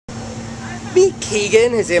Meet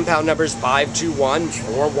Keegan. His impound number is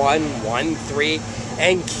 5214113.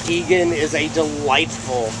 And Keegan is a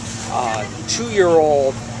delightful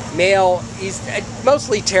 2-year-old male. He's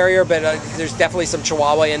mostly terrier, but there's definitely some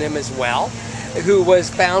Chihuahua in him as well, who was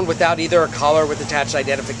found without either a collar with attached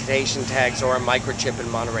identification tags or a microchip in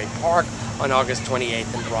Monterey Park on August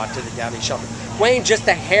 28th and brought to the Downey shelter. Weighing just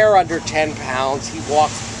a hair under 10 pounds, he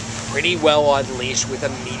walks pretty well on leash with a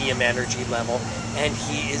medium energy level, and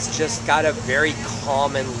he is just got a very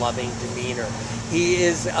calm and loving demeanor. He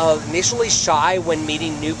is initially shy when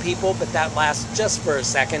meeting new people, but that lasts just for a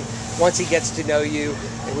second. Once he gets to know you,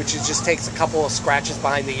 which is just takes a couple of scratches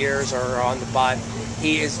behind the ears or on the butt,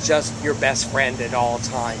 he is just your best friend at all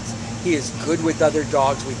times. He is good with other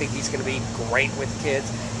dogs. We think he's going to be great with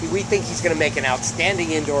kids. We think he's going to make an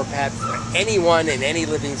outstanding indoor pet for anyone in any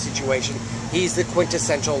living situation. He's the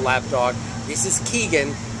quintessential lap dog. This is Keegan,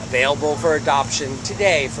 available for adoption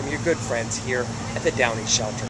today from your good friends here at the Downey Shelter.